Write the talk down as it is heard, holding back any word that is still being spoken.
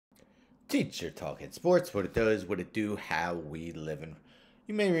Teacher Talking Sports, what it does, what it do, how we live. And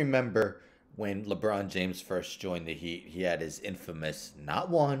you may remember when LeBron James first joined the Heat, he had his infamous not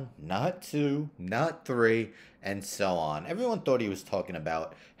one, not two, not three, and so on. Everyone thought he was talking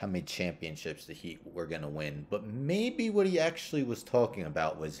about how many championships the Heat were going to win, but maybe what he actually was talking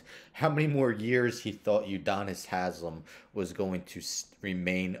about was how many more years he thought Udonis Haslem was going to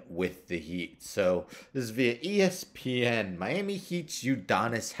remain with the Heat. So this is via ESPN. Miami Heat's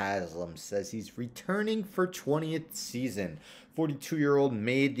Udonis Haslem says he's returning for 20th season. 42-year-old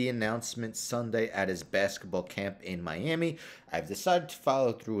made the announcement Sunday at his basketball camp in Miami. I've decided to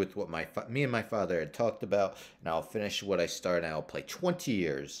follow through with what me and my father had talked about, and I'll finish what I started, and I'll play 20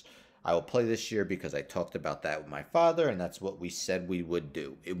 years. I will play this year because I talked about that with my father, and that's what we said we would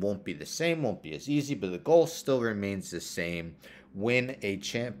do. It won't be the same, won't be as easy, but the goal still remains the same. Win a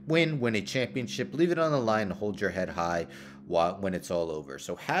championship, leave it on the line, and hold your head high when it's all over.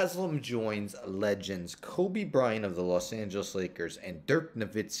 So Haslem joins legends Kobe Bryant of the Los Angeles Lakers and Dirk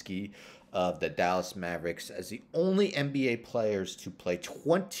Nowitzki of the Dallas Mavericks as the only NBA players to play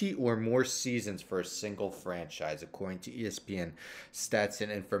 20 or more seasons for a single franchise, according to ESPN Stats and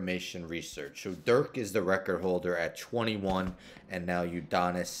Information Research. So Dirk is the record holder at 21, and now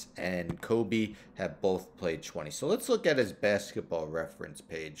Udonis and Kobe have both played 20. So let's look at his basketball reference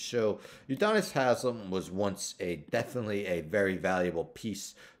page. So Udonis Haslem was once definitely a very valuable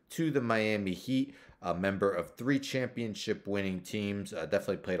piece to the Miami Heat. A member of 3 championship winning teams,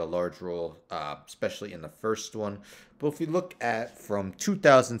 definitely played a large role, especially in the first one. But if we look at from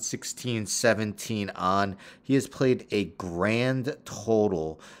 2016-17 on, he has played a grand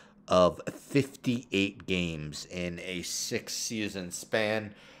total of 58 games in a 6-season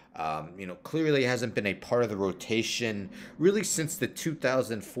span. Clearly hasn't been a part of the rotation really since the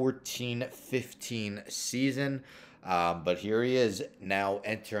 2014-15 season. But here he is now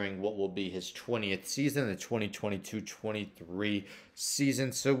entering what will be his 20th season, the 2022-23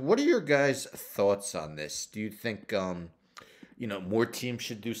 season. So what are your guys' thoughts on this? Do you think, more teams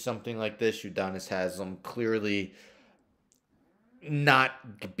should do something like this? Udonis Haslem clearly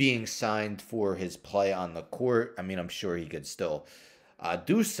not being signed for his play on the court. I mean, I'm sure he could still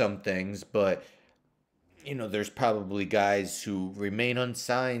do some things, but there's probably guys who remain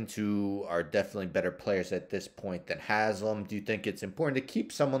unsigned who are definitely better players at this point than Haslem. Do you think it's important to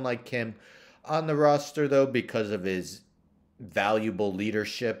keep someone like him on the roster, though, because of his valuable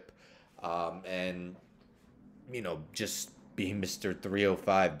leadership and, just being Mr.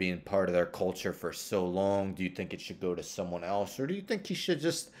 305, being part of their culture for so long? Do you think it should go to someone else, or do you think he should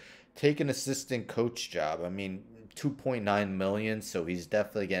just take an assistant coach job? I mean, 2.9 million, so he's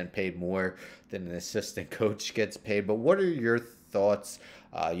definitely getting paid more than an assistant coach gets paid. But what are your thoughts?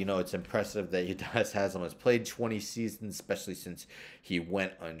 It's impressive that Udonis Haslem has played 20 seasons, especially since he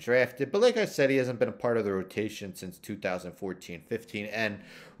went undrafted. But like I said, he hasn't been a part of the rotation since 2014-15. And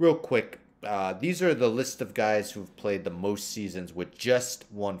real quick, these are the list of guys who've played the most seasons with just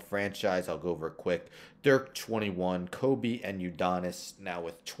one franchise. I'll go over it quick. Dirk, 21. Kobe and Udonis now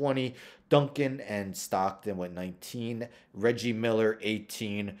with 20. Duncan and Stockton with 19. Reggie Miller,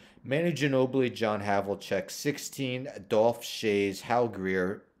 18. Manu Ginobili, John Havlicek, 16. Dolph Schayes, Hal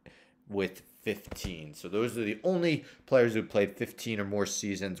Greer with 15. So those are the only players who played 15 or more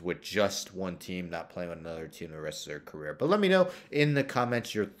seasons with just one team, not playing with another team the rest of their career. But let me know in the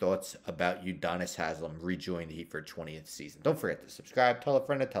comments your thoughts about Udonis Haslem rejoining the Heat for 20th season. Don't forget to subscribe, tell a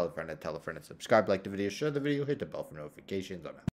friend, tell a friend, tell a friend, and subscribe, like the video, share the video, hit the bell for notifications. I'm out.